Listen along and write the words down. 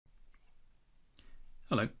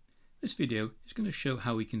Hello, this video is going to show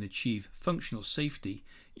how we can achieve functional safety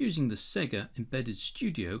using the SEGGER Embedded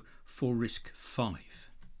Studio for RISC-V.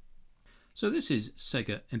 So this is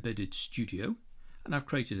SEGGER Embedded Studio, and I've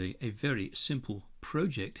created a very simple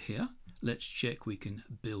project here. Let's check we can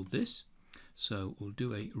build this. So we'll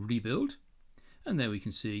do a rebuild, and there we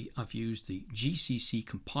can see I've used the GCC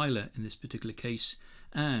compiler in this particular case,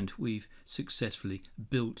 and we've successfully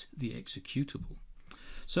built the executable.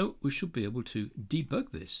 So we should be able to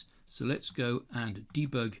debug this. So let's go and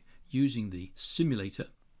debug using the simulator,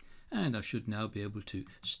 and I should now be able to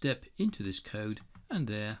step into this code, and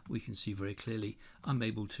there we can see very clearly I'm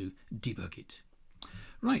able to debug it.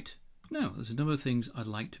 Right, now there's a number of things I'd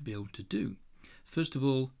like to be able to do. First of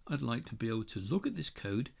all, I'd like to be able to look at this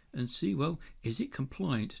code and see, well, is it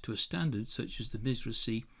compliant to a standard such as the MISRA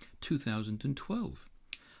C 2012?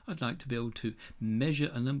 I'd like to be able to measure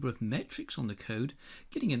a number of metrics on the code,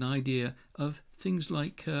 getting an idea of things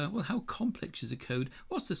like, well, how complex is the code?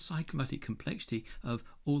 What's the cyclomatic complexity of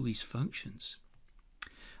all these functions?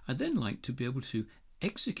 I'd then like to be able to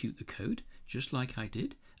execute the code just like I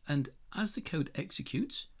did, and as the code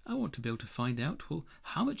executes, I want to be able to find out, well,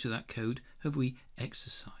 how much of that code have we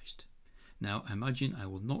exercised? Now, I imagine I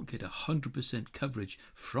will not get 100% coverage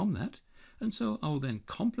from that, and so I will then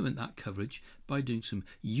complement that coverage by doing some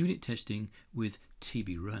unit testing with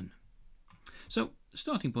tbrun. So the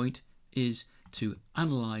starting point is to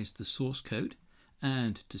analyze the source code,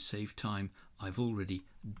 and to save time I've already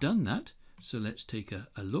done that. So let's take a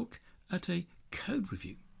look at a code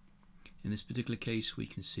review. In this particular case we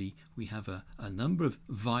can see we have a number of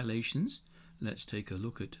violations. Let's take a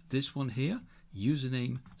look at this one here.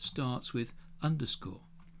 Username starts with underscore.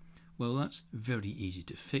 Well, that's very easy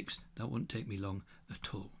to fix. That won't take me long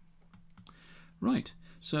at all. Right,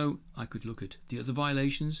 so I could look at the other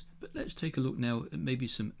violations, but let's take a look now at maybe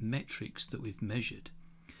some metrics that we've measured.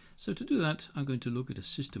 So to do that, I'm going to look at a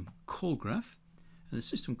system call graph, and the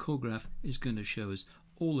system call graph is going to show us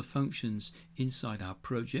all the functions inside our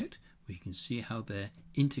project. We can see how they're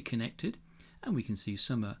interconnected, and we can see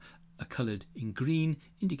some are coloured in green,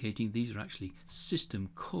 indicating these are actually system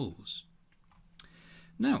calls.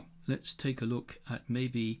 Now let's take a look at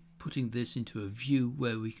maybe putting this into a view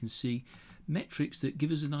where we can see metrics that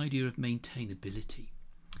give us an idea of maintainability.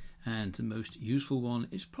 And the most useful one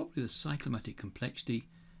is probably the cyclomatic complexity,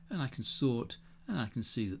 and I can sort and I can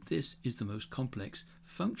see that this is the most complex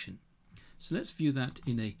function. So let's view that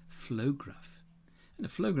in a flow graph. And a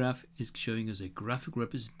flow graph is showing us a graphical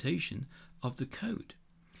representation of the code.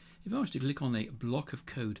 If I was to click on a block of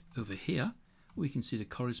code over here, we can see the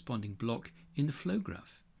corresponding block in the flow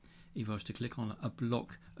graph. If I was to click on a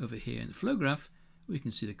block over here in the flow graph, we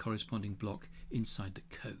can see the corresponding block inside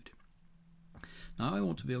the code. Now I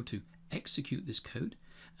want to be able to execute this code,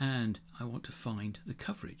 and I want to find the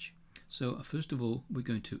coverage. So first of all, we're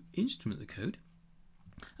going to instrument the code,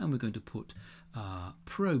 and we're going to put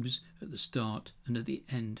probes at the start and at the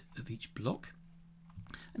end of each block.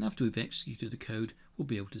 And after we've executed the code, we'll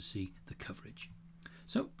be able to see the coverage.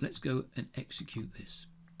 So let's go and execute this.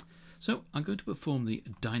 So I'm going to perform the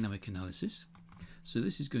dynamic analysis. So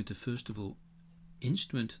this is going to first of all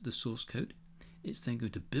instrument the source code. It's then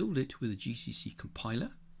going to build it with a GCC compiler.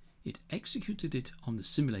 It executed it on the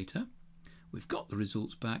simulator. We've got the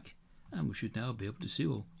results back, and we should now be able to see,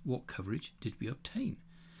 well, what coverage did we obtain?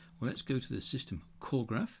 Well, let's go to the system call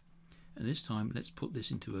graph, and this time let's put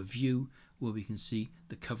this into a view where we can see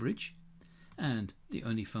the coverage. And the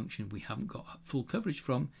only function we haven't got full coverage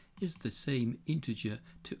from is the same integer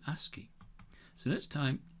to ASCII. So this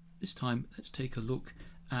time let's take a look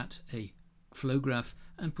at a flow graph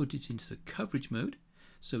and put it into the coverage mode.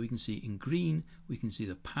 So we can see in green we can see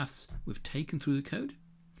the paths we've taken through the code,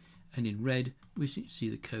 and in red we see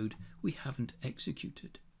the code we haven't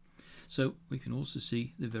executed. So we can also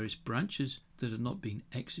see the various branches that have not been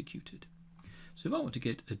executed. So if I want to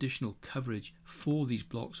get additional coverage for these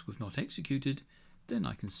blocks we've not executed, then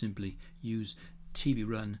I can simply use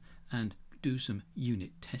tbrun and do some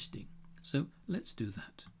unit testing. So let's do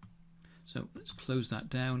that. So let's close that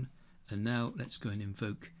down, and now let's go and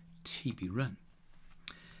invoke tbrun.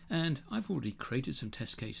 And I've already created some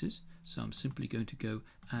test cases, so I'm simply going to go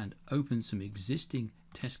and open some existing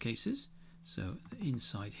test cases. So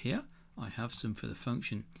inside here I have some for the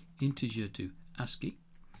function integer to ASCII.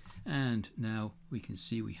 And now we can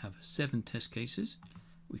see we have 7 test cases.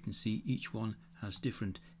 We can see each one has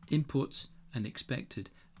different inputs and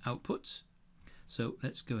expected outputs. So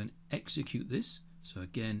let's go and execute this. So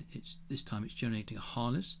again, this time it's generating a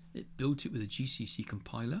harness. It built it with a GCC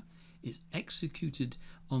compiler. It's executed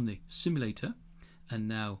on the simulator, and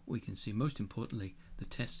now we can see, most importantly, the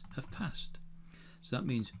tests have passed. So that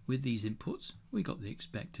means with these inputs we got the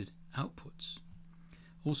expected outputs.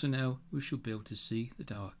 Also now we should be able to see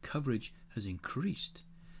that our coverage has increased,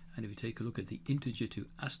 and if we take a look at the integer to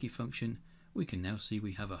ASCII function, we can now see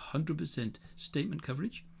we have 100% statement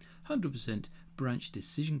coverage, 100% branch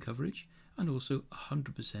decision coverage, and also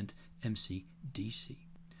 100% MC-DC.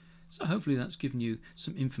 So hopefully that's given you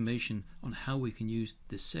some information on how we can use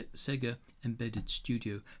the SEGGER Embedded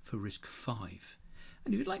Studio for RISC-V.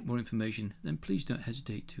 And if you'd like more information, then please don't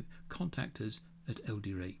hesitate to contact us at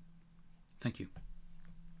LDRA. Thank you.